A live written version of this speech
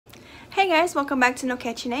Hey guys, welcome back to No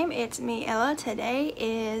Catchy Name. It's me, Ella. Today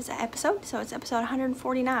is an episode, so it's episode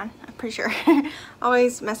 149, I'm pretty sure.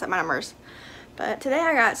 Always mess up my numbers. But today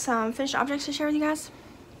I got some finished objects to share with you guys.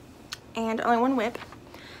 And only one whip.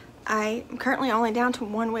 I am currently only down to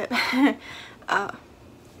one whip.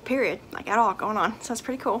 Period. Like at all going on. So it's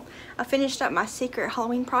pretty cool. I finished up my secret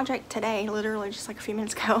Halloween project today, literally just like a few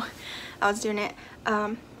minutes ago. I was doing it.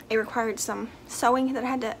 It required some sewing that I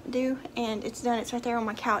had to do, and it's done. It's right there on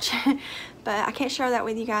my couch. But I can't share that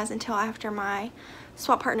with you guys until after my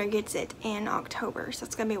swap partner gets it in October, so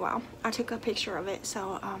it's gonna be a while. I took a picture of it,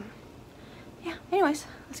 so yeah, anyways,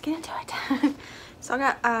 let's get into it. So I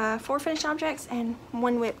got 4 finished objects and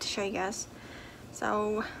 1 whip to show you guys,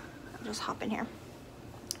 so I'll just hop in here.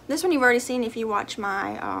 This one you've already seen if you watch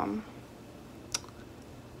my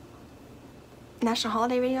national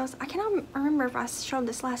holiday videos. I cannot remember if I showed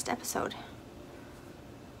this last episode.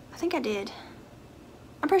 I think I did.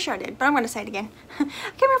 I'm pretty sure I did, but I'm going to say it again. I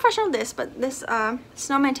can't remember if I showed this, but this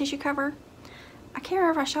snowman tissue cover, I can't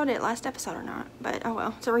remember if I showed it last episode or not, but oh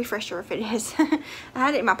well, it's a refresher if it is. I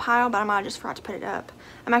had it in my pile, but I might have just forgot to put it up.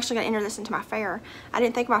 I'm actually going to enter this into my fair. I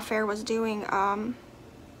didn't think my fair was doing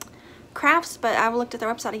crafts, but I looked at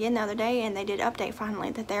their website again the other day, and they did update finally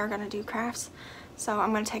that they are going to do crafts. So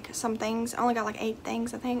I'm going to take some things, I only got like 8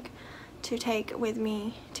 things I think, to take with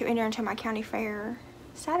me to enter into my county fair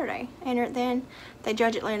Saturday. Enter it then. They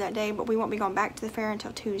judge it later that day, but we won't be going back to the fair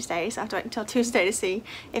until Tuesday, so I have to wait until Tuesday to see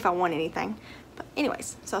if I won anything. But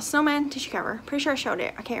anyways, so snowman tissue cover. Pretty sure I showed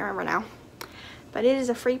it. I can't remember now. But it is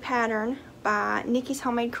a free pattern by Nikki's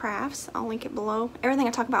Homemade Crafts. I'll link it below. Everything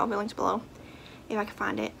I talk about will be linked below if I can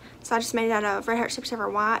find it. So I just made it out of Red Heart Super Saver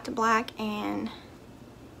white, black, and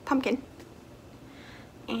pumpkin.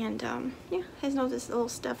 And yeah, his nose is a little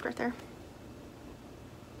stuffed right there.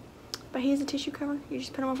 But he has a tissue cover. You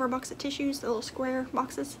just put them over a box of tissues, the little square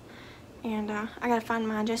boxes. And I gotta find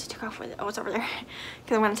mine. Jesse took off with it. Oh, it's over there.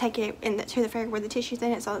 Because I'm gonna take it to the fair with the tissues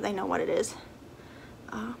in it so that they know what it is.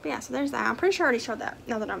 But yeah, so there's that. I'm pretty sure I already showed that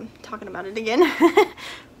now that I'm talking about it again.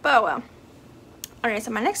 But well. Alright,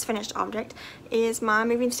 so my next finished object is my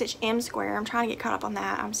Moving Stitch M square. I'm trying to get caught up on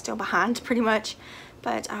that. I'm still behind pretty much.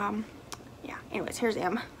 But yeah, anyways, here's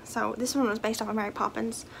M. So this one was based off of Mary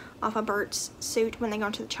Poppins, off of Bert's suit when they go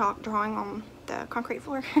into the chalk drawing on the concrete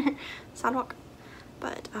floor, sidewalk.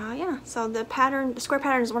 But yeah, so the pattern, the square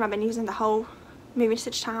pattern is what I've been using the whole Moving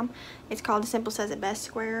Stitch time. It's called the Simple Says It Best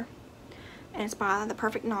square, and it's by The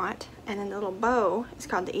Perfect Knot. And then the little bow is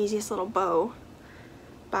called The Easiest Little Bow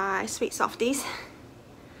by Sweet Softies.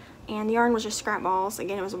 And the yarn was just scrap balls.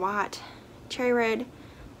 Again, it was white, cherry red,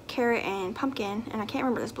 carrot, and pumpkin. And I can't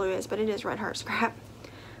remember what this blue is, but it is Red Heart scrap.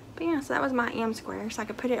 But yeah, so that was my M square. So I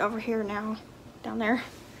could put it over here now, down there,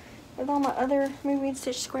 with all my other Moving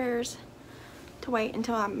Stitch squares to wait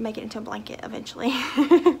until I make it into a blanket eventually.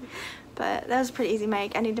 But that was a pretty easy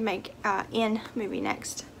make. I need to make N movie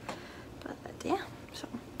next. But yeah, so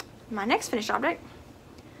my next finished object.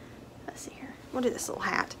 Let's see here. We'll do this little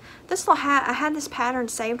hat. This little hat, I had this pattern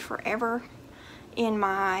saved forever in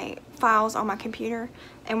my files on my computer,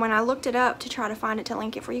 and when I looked it up to try to find it to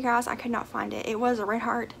link it for you guys, I could not find it. It was a Red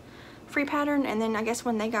Heart free pattern, and then I guess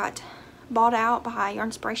when they got bought out by Yarn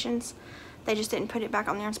Inspirations, they just didn't put it back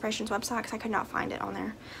on the Yarn Inspirations website because I could not find it on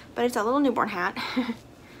there. But it's a little newborn hat.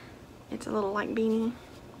 It's a little like beanie.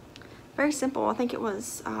 Very simple. I think it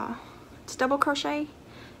was it's double crochet,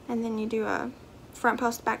 and then you do a front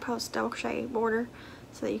post, back post, double crochet border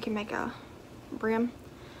so that you can make a brim.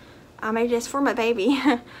 I made this for my baby,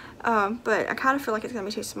 but I kind of feel like it's going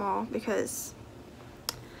to be too small because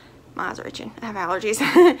my eyes are itching. I have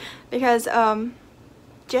allergies. Because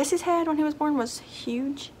Jesse's head when he was born was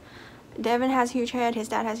huge. Devin has a huge head. His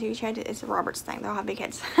dad has a huge head. It's Robert's thing. They all have big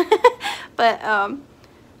heads. But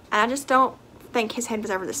I just don't think his head was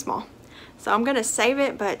ever this small. So I'm going to save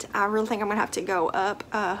it, but I really think I'm going to have to go up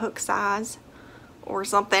hook size or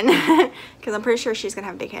something because I'm pretty sure she's going to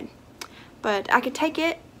have a big head. But I could take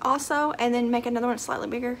it also and then make another one slightly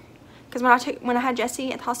bigger, because when I had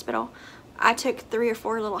Jesse at the hospital, I took 3 or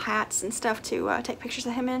 4 little hats and stuff to take pictures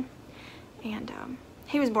of him in. And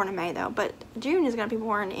he was born in May though, but June is going to be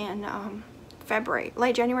born in February,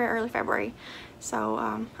 late January, early February. So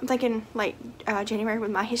I'm thinking late January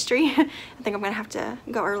with my history. I think I'm going to have to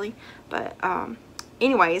go early. But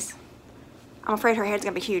anyways, I'm afraid her head's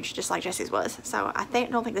going to be huge just like Jesse's was. So I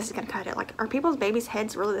don't think this is going to cut it. Like, are people's babies'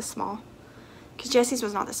 heads really this small? Because Jesse's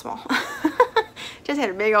was not this small. Jesse had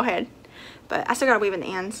a big old head. But I still got to weave in the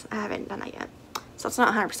ends. I haven't done that yet. So it's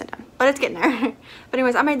not 100% done. But it's getting there. But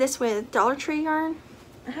anyways, I made this with Dollar Tree yarn.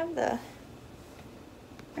 I have the...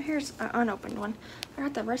 Here's an unopened one. I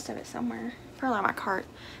got the rest of it somewhere. apparently on my cart,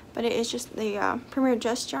 but it is just the Premier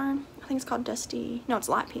Just yarn. I think it's called Dusty, no, it's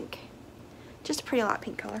light pink. Just a pretty light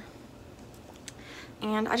pink color.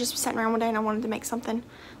 And I just was sitting around one day and I wanted to make something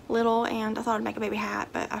little, and I thought I'd make a baby hat,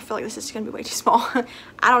 but I feel like this is going to be way too small.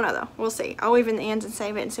 I don't know though, we'll see. I'll weave in the ends and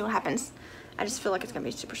save it and see what happens. I just feel like it's going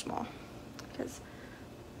to be super small because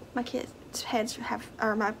my kids' heads have,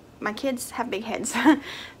 or my kids have big heads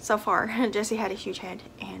so far. Jesse had a huge head,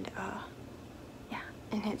 and yeah,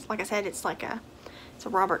 and it's, like I said, it's like it's a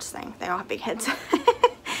Roberts thing. They all have big heads.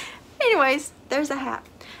 Anyways, there's the hat,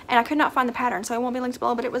 and I could not find the pattern, so it won't be linked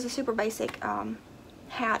below, but it was a super basic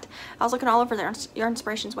hat. I was looking all over their Yarn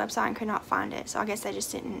Inspirations website and could not find it, so I guess they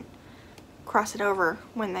just didn't cross it over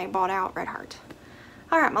when they bought out Red Heart.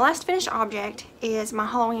 Alright, my last finished object is my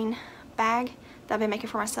Halloween bag that I've been making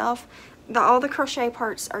for myself. All the crochet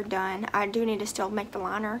parts are done. I do need to still make the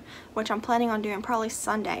liner, which I'm planning on doing probably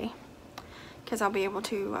Sunday, because I'll be able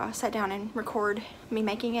to sit down and record me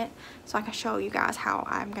making it so I can show you guys how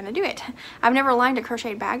I'm going to do it. I've never lined a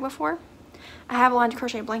crocheted bag before. I have a lined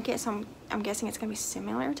crochet blanket, so I'm guessing it's going to be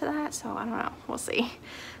similar to that, so I don't know. We'll see.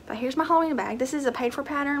 But here's my Halloween bag. This is a paid for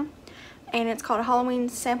pattern, and it's called a Halloween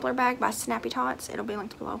Sampler Bag by Snappy Tots. It'll be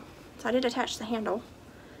linked below. So I did attach the handle,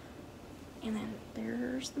 and then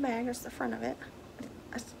there's the bag. There's the front of it.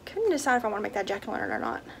 I couldn't decide if I want to make that jack-o'-lantern or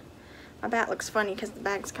not. My bat looks funny because the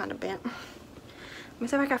bag's kind of bent. Let me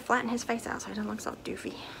see if I can flatten his face out so he doesn't look so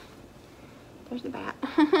doofy. There's the bat.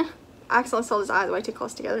 I accidentally sold his eyes way too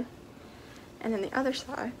close together. And then the other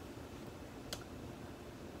side,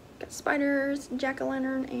 got spiders,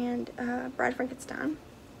 jack-o'-lantern, and Bride Frankenstein.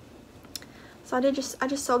 So I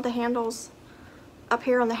just sewed the handles up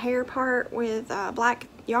here on the hair part with black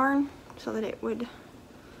yarn so that it would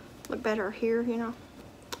look better here, you know.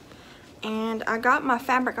 And I got my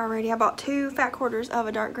fabric already. I bought 2 fat quarters of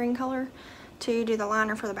a dark green color to do the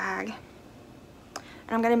liner for the bag.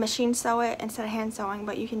 And I'm going to machine sew it instead of hand sewing,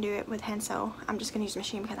 but you can do it with hand sew. I'm just going to use a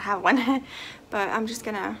machine because I have one. But I'm just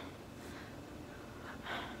going to,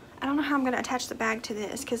 I don't know how I'm going to attach the bag to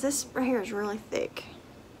this, because this right here is really thick.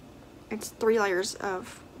 It's 3 layers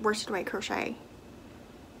of worsted weight crochet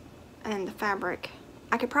and the fabric.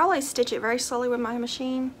 I could probably stitch it very slowly with my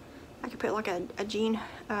machine. I could put like a jean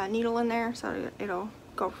needle in there so it'll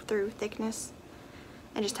go through thickness,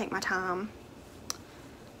 and just take my time.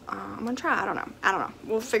 I'm gonna try. I don't know.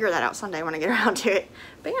 We'll figure that out Sunday when I get around to it.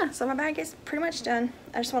 But yeah, so my bag is pretty much done.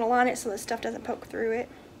 I just want to line it so the stuff doesn't poke through it,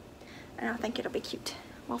 and I think it'll be cute.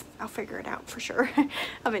 Well, I'll figure it out for sure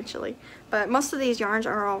eventually. But most of these yarns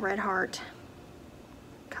are all Red Heart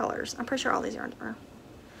colors. I'm pretty sure all these yarns are,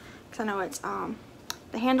 because I know it's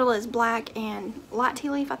the handle is black and light tea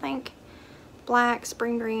leaf, I think. Black,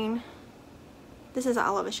 spring green. This is I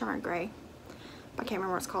Love This Yarn gray. I can't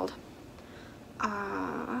remember what it's called.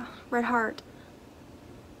 Red Heart,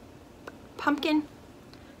 pumpkin,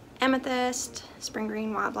 amethyst, spring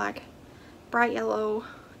green, white, black, bright yellow,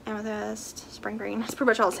 amethyst, spring green. It's pretty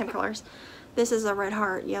much all the same colors. This is a Red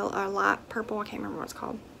Heart yellow, light purple. I can't remember what it's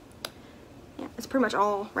called. Yeah, it's pretty much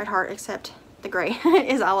all Red Heart except the gray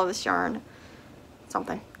is I Love This Yarn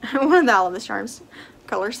something. One of the I Love This Yarn's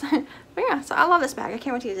colors. But yeah, so I love this bag. I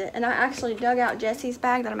can't wait to use it. And I actually dug out Jesse's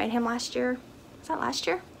bag that I made him last year. Was that last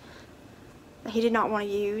year? That he did not want to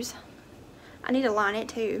use. I need to line it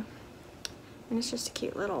too. And it's just a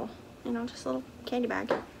cute little, you know, just a little candy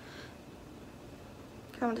bag. I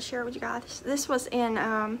wanted to share it with you guys. This was in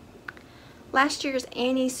last year's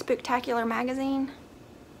Annie's Spooktacular magazine.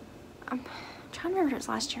 I'm trying to remember if it was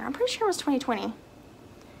last year. I'm pretty sure it was 2020.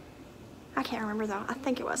 I can't remember though. I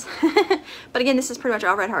think it was. But again, this is pretty much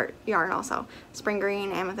all Red Heart yarn also. Spring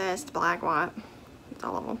green, amethyst, black, white. It's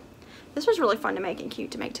all of them. This was really fun to make and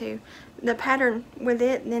cute to make too. The pattern with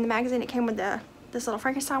it, and in the magazine, it came with this little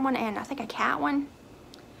Frankenstein one and I think a cat one.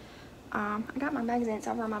 I got my magazine. It's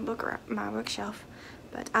over on my bookshelf.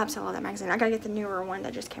 But I absolutely love that magazine. I gotta get the newer one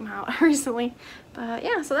that just came out recently. But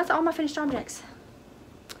yeah, so that's all my finished objects.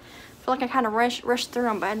 I feel like I kind of rushed through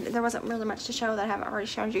them, but there wasn't really much to show that I haven't already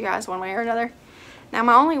shown you guys one way or another. Now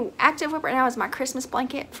my only active whip right now is my Christmas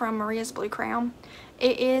blanket from Maria's Blue Crown.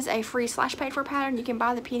 It is a free / paid for pattern. You can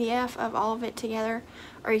buy the PDF of all of it together,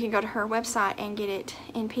 or you can go to her website and get it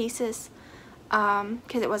in pieces,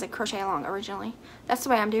 because it was a crochet along originally. That's the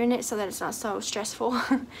way I'm doing it so that it's not so stressful.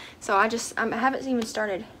 So I haven't even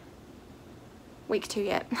started week 2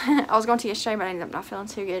 yet. I was going to yesterday, but I ended up not feeling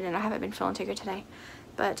too good, and I haven't been feeling too good today.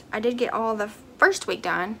 But I did get all the first week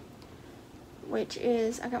done, which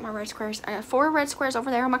is, I got my red squares. I got 4 red squares over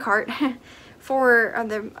there on my cart. 4 of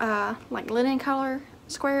the like linen color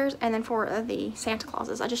squares, and then 4 of the Santa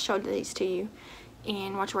Clauses. I just showed these to you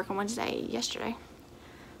in Watch Your Work on Wednesday yesterday.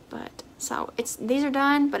 But So these are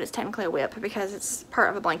done, but it's technically a whip because it's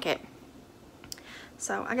part of a blanket.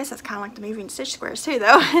 So I guess that's kind of like the moving stitch squares too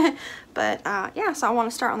though. But yeah, so I want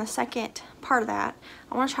to start on the second part of that.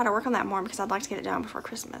 I want to try to work on that more because I'd like to get it done before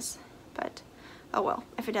Christmas. But oh well,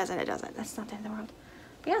 if it doesn't, it doesn't. That's not the end of the world.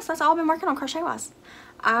 But yeah, so that's all I've been working on crochet wise.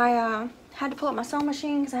 I had to pull up my sewing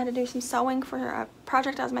machine because I had to do some sewing for a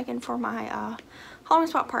project I was making for my Halloween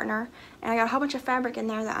swap partner. And I got a whole bunch of fabric in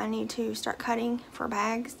there that I need to start cutting for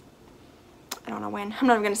bags. I don't know when. I'm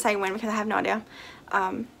not even going to say when because I have no idea.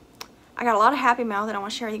 I got a lot of Happy Mail that I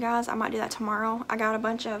want to share with you guys. I might do that tomorrow. I got a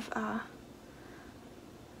bunch of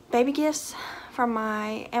baby gifts from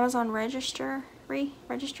my Amazon registry.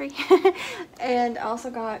 And I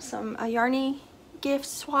also got some Yarny gift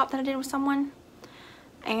swap that I did with someone.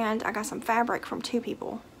 And I got some fabric from 2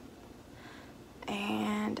 people.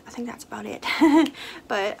 And I think that's about it.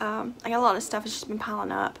 But I got a lot of stuff that's just been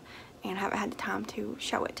piling up. And I haven't had the time to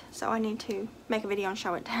show it. So I need to make a video and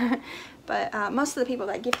show it. But most of the people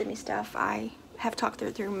that gifted me stuff, I have talked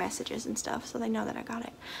through messages and stuff. So they know that I got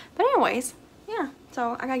it. But anyways, yeah.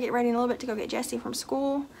 So I gotta get ready in a little bit to go get Jessie from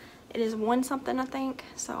school. It is 1 something, I think.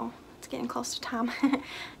 So it's getting close to time.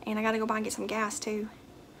 And I gotta go by and get some gas too.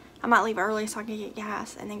 I might leave early so I can get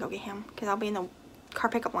gas and then go get him. Because I'll be in the car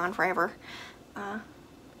pickup line forever.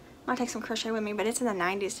 Might take some crochet with me, but it's in the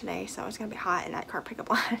 90s today, so it's gonna be hot in that car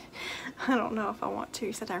pickup line. I don't know if I want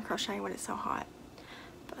to sit down and crochet when it's so hot.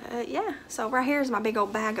 But yeah, so right here is my big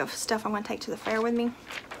old bag of stuff I'm gonna take to the fair with me.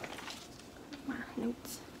 My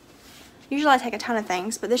notes. Usually I take a ton of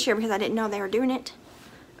things, but this year because I didn't know they were doing it,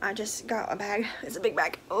 I just got a bag. It's a big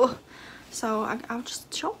bag. Oh, so I'll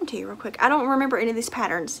just show them to you real quick. I don't remember any of these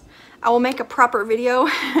patterns. I will make a proper video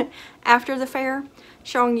after the fair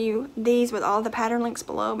showing you these with all the pattern links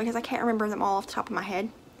below because I can't remember them all off the top of my head.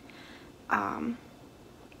 But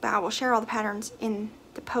I will share all the patterns in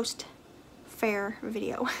the post-fair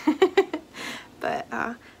video. But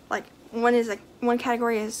like one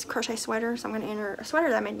category is crochet sweater, so I'm going to enter a sweater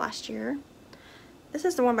that I made last year. This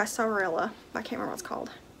is the one by Sorella, but I can't remember what it's called.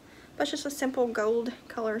 But it's just a simple gold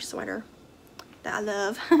color sweater that I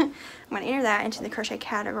love. I'm going to enter that into the crochet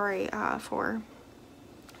category for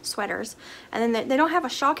sweaters. And then they don't have a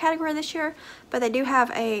shawl category this year, but they do have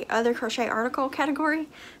a other crochet article category.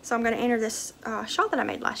 So I'm going to enter this shawl that I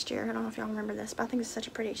made last year. I don't know if y'all remember this, but I think it's such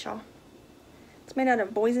a pretty shawl. It's made out of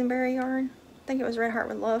boysenberry yarn. I think it was Red Heart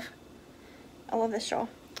with Love. I love this shawl.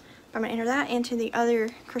 But I'm going to enter that into the other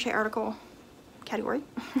crochet article category.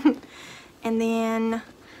 And then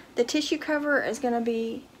the tissue cover is going to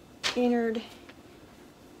be entered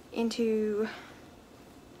into,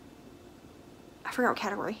 I forgot what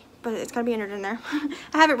category, but it's going to be entered in there.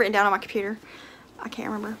 I have it written down on my computer. I can't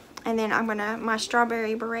remember. And then I'm going to, my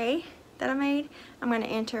strawberry beret that I made, I'm going to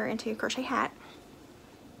enter into a crochet hat.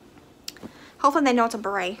 Hopefully they know it's a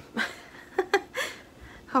beret.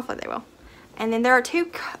 Hopefully they will. And then there are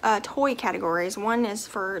 2 toy categories. One is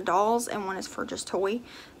for dolls and one is for just toy.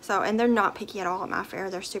 So, and they're not picky at all at my fair.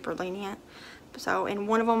 They're super lenient. So in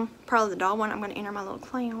one of them, probably the doll one, I'm going to enter my little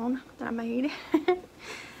clown that I made. And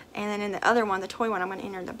then in the other one, the toy one, I'm going to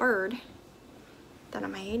enter the bird that I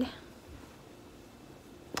made.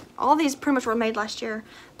 All these pretty much were made last year,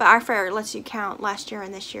 but our fair lets you count last year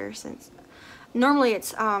and this year, since normally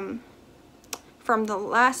it's from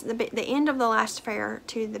the end of the last fair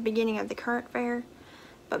to the beginning of the current fair,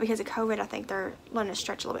 but because of COVID, I think they're letting it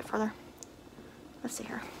stretch a little bit further. Let's see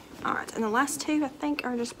here. Alright, and the last 2 I think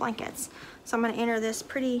are just blankets. So I'm going to enter this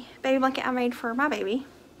pretty baby blanket I made for my baby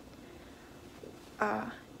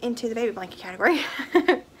into the baby blanket category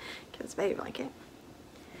because it's a baby blanket.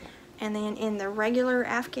 And then in the regular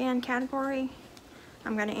Afghan category,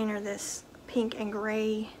 I'm going to enter this pink and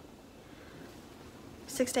gray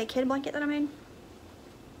 6-day kid blanket that I made.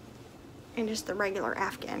 And just the regular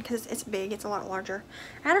Afghan because it's big, it's a lot larger.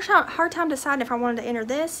 I had a hard time deciding if I wanted to enter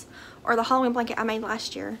this or the Halloween blanket I made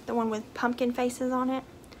last year, the one with pumpkin faces on it.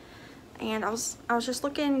 And I was just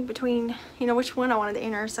looking between, you know, which one I wanted to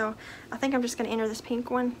enter. So I think I'm just going to enter this pink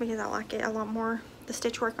one because I like it a lot more, the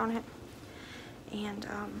stitch work on it. And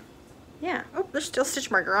yeah, oh, there's still stitch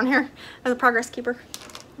marker on here as a progress keeper.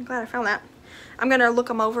 I'm glad I found that. I'm going to look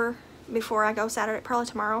them over before I go Saturday, probably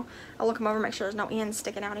tomorrow. I'll look them over, make sure there's no ends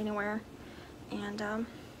sticking out anywhere. And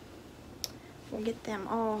we'll get them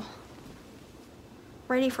all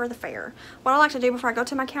ready for the fair. What I like to do before I go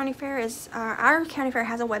to my county fair is, our county fair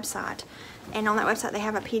has a website, and on that website they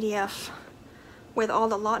have a PDF with all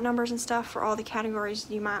the lot numbers and stuff for all the categories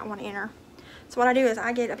you might want to enter. So what I do is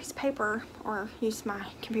I get a piece of paper or use my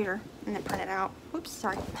computer and then print it out. Oops,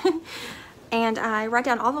 sorry. And I write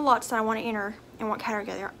down all the lots that I want to enter and what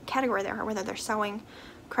category they are, whether they're sewing,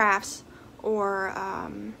 crafts, or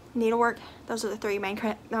needlework. Those are the three main,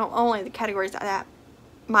 only the categories that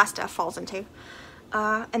my stuff falls into.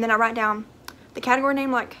 And then I write down the category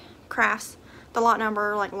name, like crafts, the lot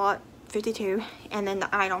number, like lot 52, and then the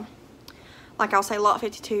item. Like I'll say lot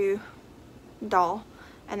 52 doll,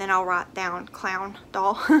 and then I'll write down clown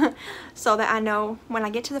doll so that I know when I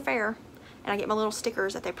get to the fair and I get my little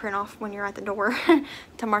stickers that they print off when you're at the door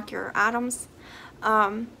to mark your items.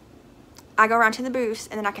 I go around to the booths,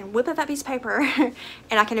 and then I can whip up that piece of paper and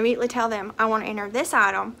I can immediately tell them I want to enter this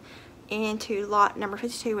item into lot number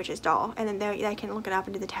 52, which is doll, and then they can look it up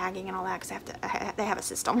and do the tagging and all that, because they have a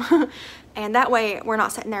system. And that way we're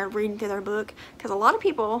not sitting there reading through their book, because a lot of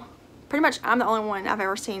people, pretty much I'm the only one I've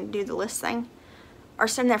ever seen do the list thing, are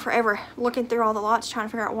sitting there forever looking through all the lots trying to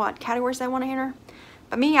figure out what categories they want to enter.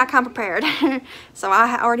 But me, I come prepared. So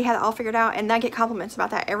I already had it all figured out, and I get compliments about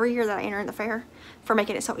that every year that I enter in the fair for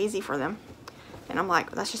making it so easy for them. And I'm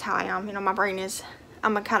like, that's just how I am. You know, my brain is,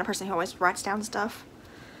 I'm a kind of person who always writes down stuff.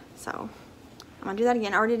 So I'm gonna do that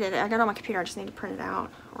again. I already did it. I got it on my computer. I just need to print it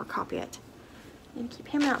out or copy it. And keep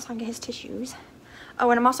him out so I can get his tissues. Oh,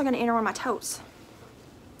 and I'm also gonna enter one of my totes.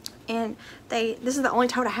 And this is the only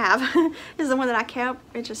tote I have. This is the one that I kept.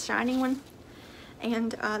 It's a shiny one.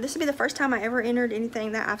 And this will be the first time I ever entered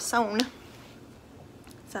anything that I've sewn.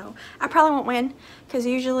 So I probably won't win, because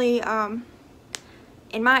usually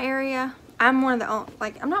in my area, I'm one of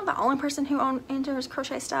the I'm not the only person who enters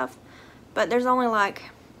crochet stuff, but there's only like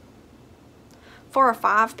 4 or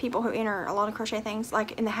 5 people who enter a lot of crochet things.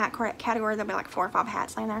 Like in the hat category, there'll be like 4 or 5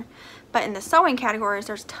 hats laying there. But in the sewing categories,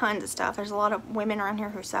 there's tons of stuff. There's a lot of women around here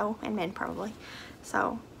who sew, and men probably.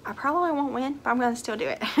 So I probably won't win, but I'm going to still do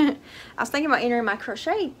it. I was thinking about entering my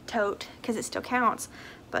crochet tote because it still counts,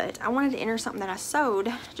 but I wanted to enter something that I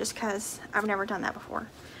sewed just because I've never done that before.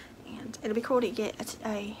 And it'll be cool to get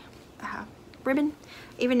a ribbon,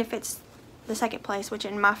 even if it's the second place, which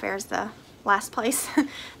in my fair is the last place.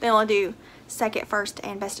 They only do second, first,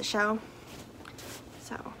 and best of show.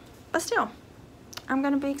 So, but still, I'm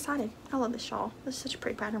going to be excited. I love this shawl. This is such a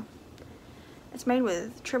pretty pattern. It's made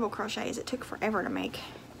with triple crochets. It took forever to make,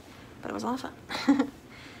 but it was a lot of fun.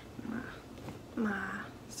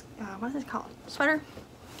 What is it called? Sweater.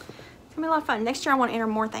 It's gonna be a lot of fun. Next year I want to enter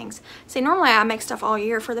more things. See, normally I make stuff all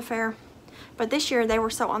year for the fair, but this year they were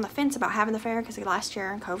so on the fence about having the fair because of last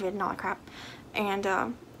year and COVID and all that crap. And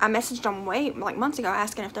I messaged them like months ago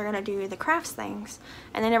asking if they're gonna do the crafts things,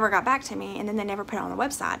 and they never got back to me. And then they never put it on the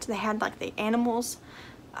website. They had like the animals,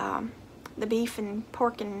 the beef and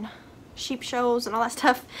pork and sheep shows and all that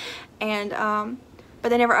stuff, and but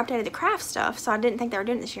they never updated the craft stuff, so I didn't think they were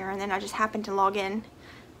doing it this year. And then I just happened to log in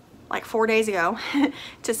like 4 days ago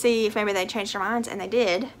to see if maybe they changed their minds, and they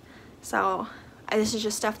did. So this is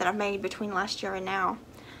just stuff that I've made between last year and now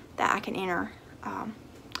that I can enter.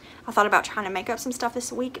 I thought about trying to make up some stuff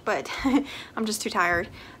this week, but I'm just too tired.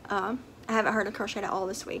 I haven't heard of crochet at all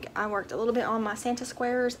this week. I worked a little bit on my Santa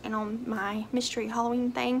squares and on my mystery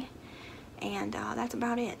Halloween thing, and that's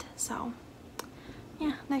about it. So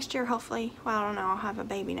yeah, next year hopefully, well, I don't know, I'll have a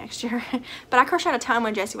baby next year. But I crocheted a ton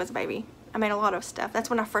when Jesse was a baby. I made a lot of stuff. That's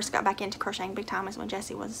when I first got back into crocheting big time, is when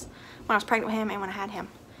Jesse was, when I was pregnant with him and when I had him.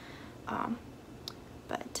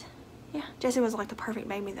 But yeah, Jesse was like the perfect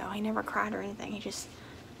baby though. He never cried or anything. He just,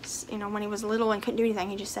 you know, when he was little and couldn't do anything,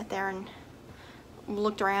 he just sat there and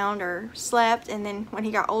looked around or slept. And then when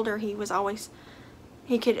he got older, he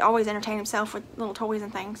could always entertain himself with little toys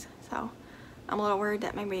and things. So I'm a little worried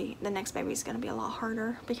that maybe the next baby is going to be a lot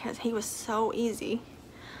harder, because he was so easy.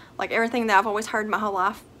 Like everything that I've always heard my whole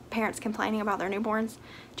life, parents complaining about their newborns,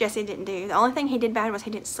 Jesse didn't do. The only thing he did bad was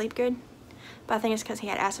he didn't sleep good. But I think it's because he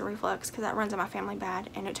had acid reflux, because that runs in my family bad,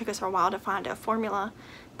 and it took us for a while to find a formula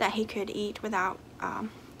that he could eat without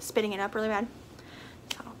spitting it up really bad.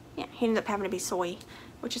 So yeah, he ended up having to be soy,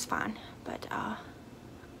 which is fine. But I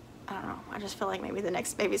don't know, I just feel like maybe the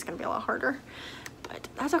next baby's gonna be a lot harder, but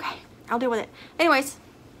that's okay. I'll deal with it. Anyways,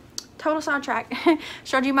 total sidetrack.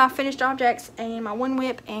 Showed you my finished objects and my one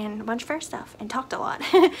whip and a bunch of fair stuff, and talked a lot.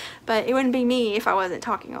 But it wouldn't be me if I wasn't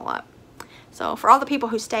talking a lot. So for all the people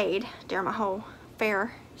who stayed during my whole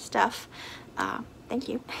fair stuff, thank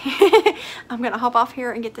you. I'm gonna hop off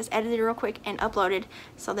here and get this edited real quick and uploaded,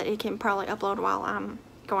 so that it can probably upload while I'm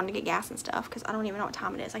going to get gas and stuff, because I don't even know what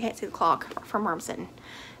time it is. I can't see the clock from where I'm sitting,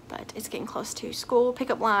 but it's getting close to school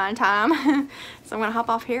pickup line time. So I'm gonna hop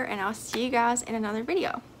off here, and I'll see you guys in another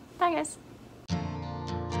video. Bye guys.